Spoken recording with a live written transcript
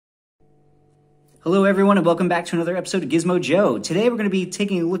Hello everyone and welcome back to another episode of Gizmo Joe. Today we're going to be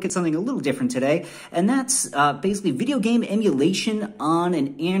taking a look at something a little different today, and that's basically video game emulation on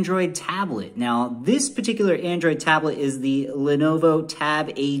an Android tablet. Now this particular Android tablet is the Lenovo Tab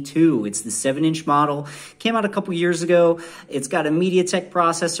A2. It's the 7-inch model, came out a couple years ago. It's got a MediaTek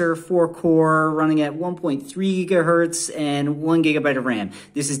processor, 4-core, running at 1.3 gigahertz and 1 gigabyte of RAM.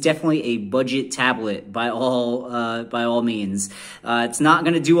 This is definitely a budget tablet by all means. It's not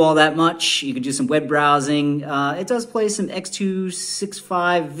going to do all that much. You can do some web browsing. It does play some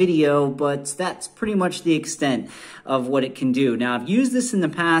X265 video, but that's pretty much the extent of what it can do. Now, I've used this in the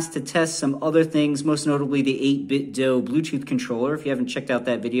past to test some other things, most notably the 8BitDo Bluetooth controller. If you haven't checked out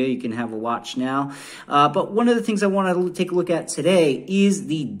that video, you can have a watch now. But one of the things I want to take a look at today is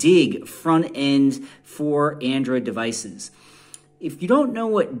the Dig front end for Android devices. If you don't know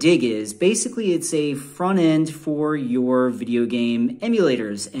what Dig is, basically it's a front end for your video game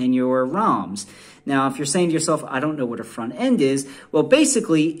emulators and your ROMs. Now, if you're saying to yourself, I don't know what a front end is, well,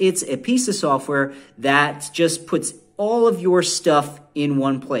 basically it's a piece of software that just puts all of your stuff in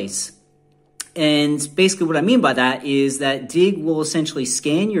one place. And basically what I mean by that is that Dig will essentially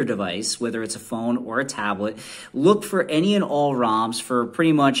scan your device, whether it's a phone or a tablet, look for any and all ROMs for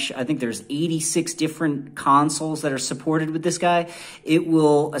pretty much, I think there's 86 different consoles that are supported with this guy. It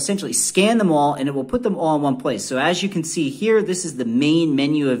will essentially scan them all and it will put them all in one place. So as you can see here, this is the main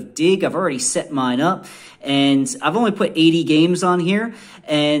menu of Dig. I've already set mine up. And I've only put 80 games on here,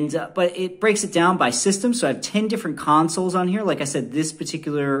 but it breaks it down by system. So I have 10 different consoles on here. Like I said, this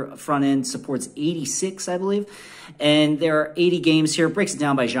particular front end supports 86, I believe. And there are 80 games here. It breaks it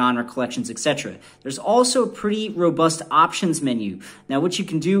down by genre, collections, etc. There's also a pretty robust options menu. Now, what you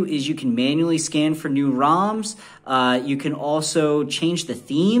can do is you can manually scan for new ROMs. You can also change the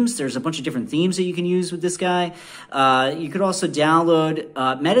themes. There's a bunch of different themes that you can use with this guy. You could also download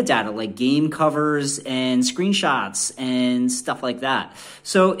metadata like game covers and screenshots and stuff like that.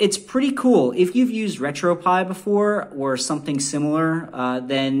 So it's pretty cool. If you've used RetroPie before or something similar,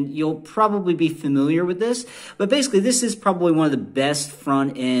 then you'll probably be familiar with this. But basically, this is probably one of the best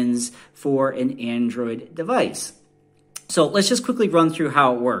front ends for an Android device. So let's just quickly run through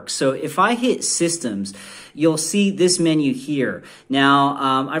how it works. So if I hit Systems, you'll see this menu here. Now,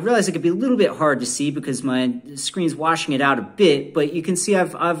 I realize it could be a little bit hard to see because my screen's washing it out a bit, but you can see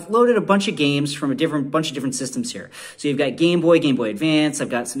I've loaded a bunch of games from a bunch of different systems here. So you've got Game Boy, Game Boy Advance, I've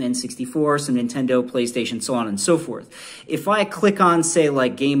got some N64, some Nintendo, PlayStation, so on and so forth. If I click on, say,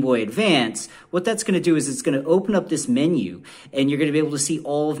 like Game Boy Advance, what that's going to do is it's going to open up this menu, and you're going to be able to see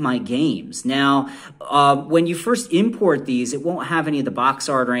all of my games. Now, when you first import these, it won't have any of the box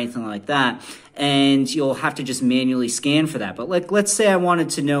art or anything like that, and you'll have to just manually scan for that. But let's say I wanted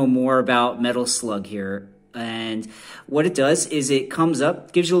to know more about Metal Slug here, and what it does is it comes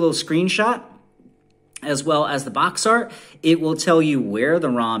up, gives you a little screenshot, as well as the box art. It will tell you where the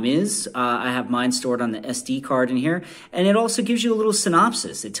ROM is. I have mine stored on the SD card in here. And it also gives you a little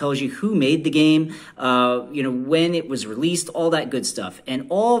synopsis. It tells you who made the game, when it was released, all that good stuff. And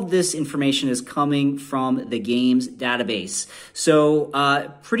all of this information is coming from the game's database. So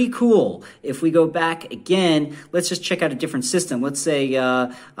pretty cool. If we go back again, let's just check out a different system. Let's say,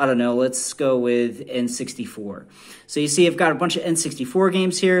 I don't know, let's go with N64. So you see I've got a bunch of N64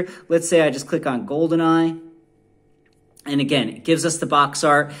 games here. Let's say I just click on GoldenEye. And again, it gives us the box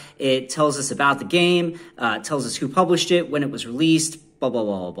art. It tells us about the game. It tells us who published it, when it was released, blah, blah,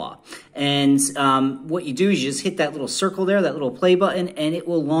 blah, blah, blah. And what you do is you just hit that little circle there, that little play button, and it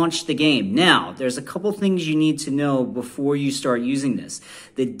will launch the game. Now, there's a couple things you need to know before you start using this.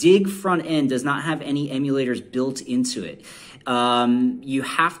 The Dig front end does not have any emulators built into it. You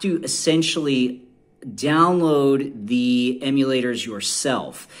have to essentially download the emulators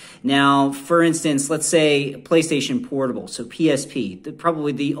yourself. Now, for instance, let's say PlayStation Portable, so PSP.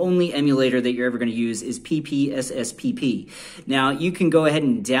 Probably the only emulator that you're ever going to use is PPSSPP. Now, you can go ahead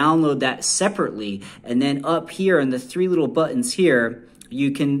and download that separately, and then up here in the three little buttons here, you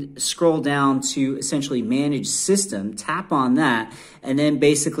can scroll down to essentially Manage System, tap on that, and then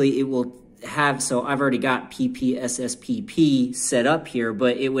basically it will have, so I've already got PPSSPP set up here,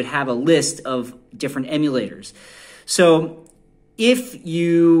 but it would have a list of different emulators. So if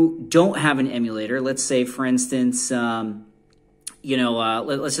you don't have an emulator, let's say, for instance, let's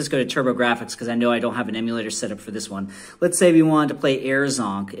just go to TurboGrafx because I know I don't have an emulator set up for this one. Let's say we wanted to play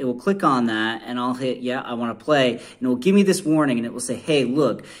Airzonk. It will click on that, and I'll hit, yeah, I want to play, and it will give me this warning, and it will say, hey,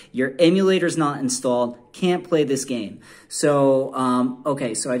 look, your emulator's not installed, can't play this game. So,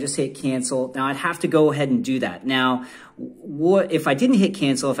 okay, so I just hit cancel. Now, I'd have to go ahead and do that. Now, what if I didn't hit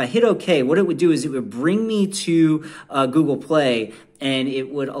cancel, if I hit OK, what it would do is it would bring me to Google Play, and it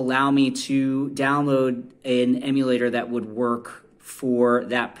would allow me to download an emulator that would work for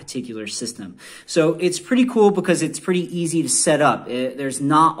that particular system. So it's pretty cool because it's pretty easy to set up. There's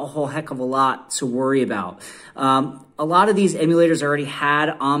not a whole heck of a lot to worry about. A lot of these emulators I already had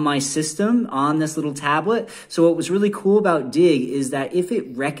on my system on this little tablet. So what was really cool about Dig is that if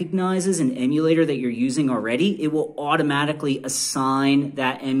it recognizes an emulator that you're using already, it will automatically assign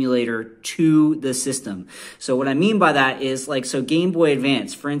that emulator to the system. So what I mean by that is like, so Game Boy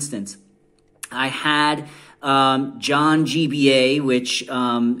Advance, for instance, I had John GBA, which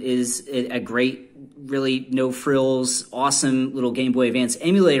is a great, really no frills, awesome little Game Boy Advance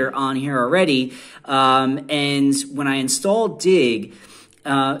emulator on here already. And when I installed Dig,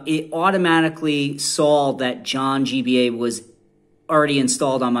 it automatically saw that John GBA was already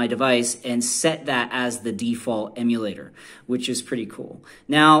installed on my device and set that as the default emulator, which is pretty cool.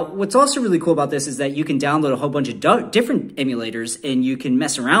 Now, what's also really cool about this is that you can download a whole bunch of different emulators and you can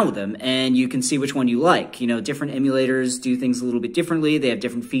mess around with them and you can see which one you like. You know, different emulators do things a little bit differently. They have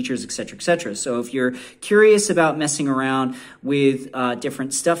different features, etc., etc. So if you're curious about messing around with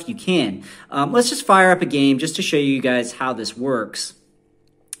different stuff, you can. Let's just fire up a game just to show you guys how this works.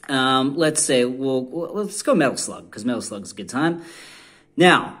 Let's say, let's go Metal Slug, because Metal Slug is a good time.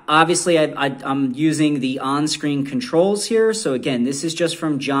 Now, obviously, I'm using the on-screen controls here. So again, this is just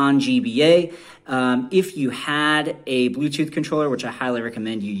from John GBA. If you had a Bluetooth controller, which I highly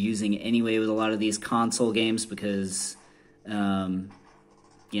recommend you using anyway with a lot of these console games, because, you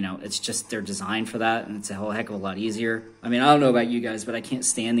know, it's just, they're designed for that, and it's a whole heck of a lot easier. I mean, I don't know about you guys, but I can't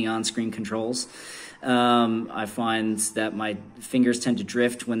stand the on-screen controls. I find that my fingers tend to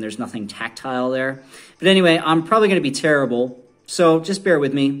drift when there's nothing tactile there. But anyway, I'm probably going to be terrible, so just bear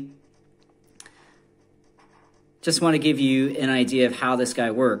with me. Just want to give you an idea of how this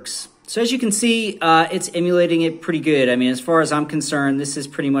guy works. So as you can see, it's emulating it pretty good. I mean, as far as I'm concerned, this is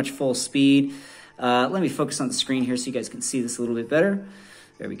pretty much full speed. Let me focus on the screen here so you guys can see this a little bit better.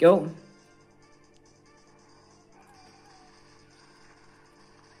 There we go.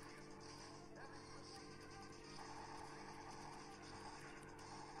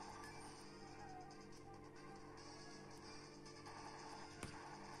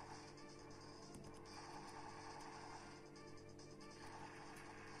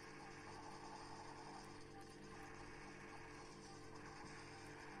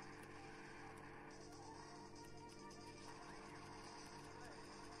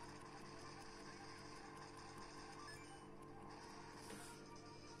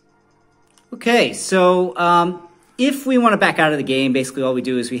 Okay, so if we want to back out of the game, basically all we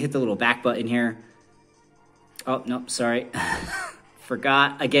do is we hit the little back button here. Oh, no, sorry.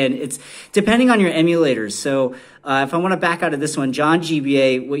 Forgot. Again, it's depending on your emulators. So if I want to back out of this one, John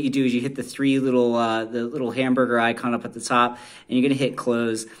GBA, what you do is you hit the the little hamburger icon up at the top, and you're going to hit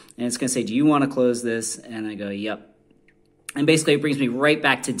close. And it's going to say, do you want to close this? And I go, yep. And basically, it brings me right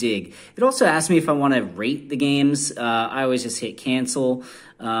back to Dig. It also asks me if I want to rate the games. I always just hit cancel,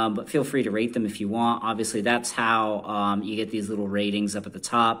 but feel free to rate them if you want. Obviously, that's how you get these little ratings up at the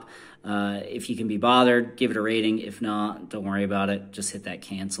top. If you can be bothered, give it a rating. If not, don't worry about it. Just hit that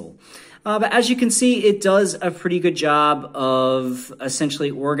cancel. But as you can see, it does a pretty good job of essentially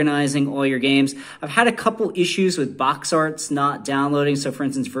organizing all your games. I've had a couple issues with box arts not downloading. So for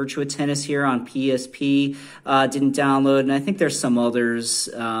instance, Virtua Tennis here on PSP didn't download. And I think there's some others.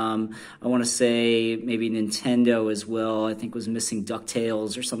 I want to say maybe Nintendo as well. I think was missing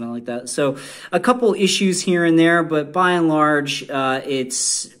DuckTales or something like that. So a couple issues here and there, but by and large,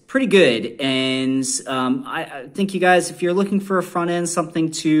 it's pretty good. And I think you guys, if you're looking for a front end,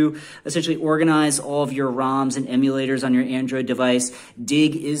 something to essentially organize all of your ROMs and emulators on your Android device,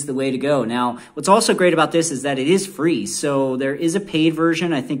 Dig is the way to go. Now, what's also great about this is that it is free. So there is a paid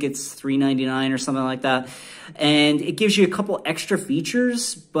version. I think it's $3.99 or something like that. And it gives you a couple extra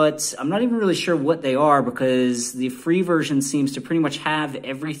features, but I'm not even really sure what they are because the free version seems to pretty much have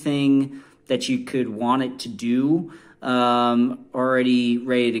everything that you could want it to do already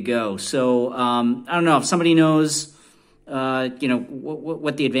ready to go. So I don't know if somebody knows you know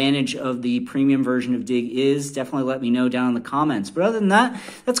what the advantage of the premium version of Dig is. Definitely let me know down in the comments. But other than that,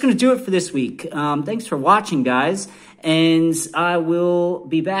 that's going to do it for this week. Thanks for watching, guys, and I will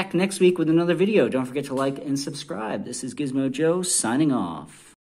be back next week with another video. Don't forget to like and subscribe. This is Gizmo Joe signing off.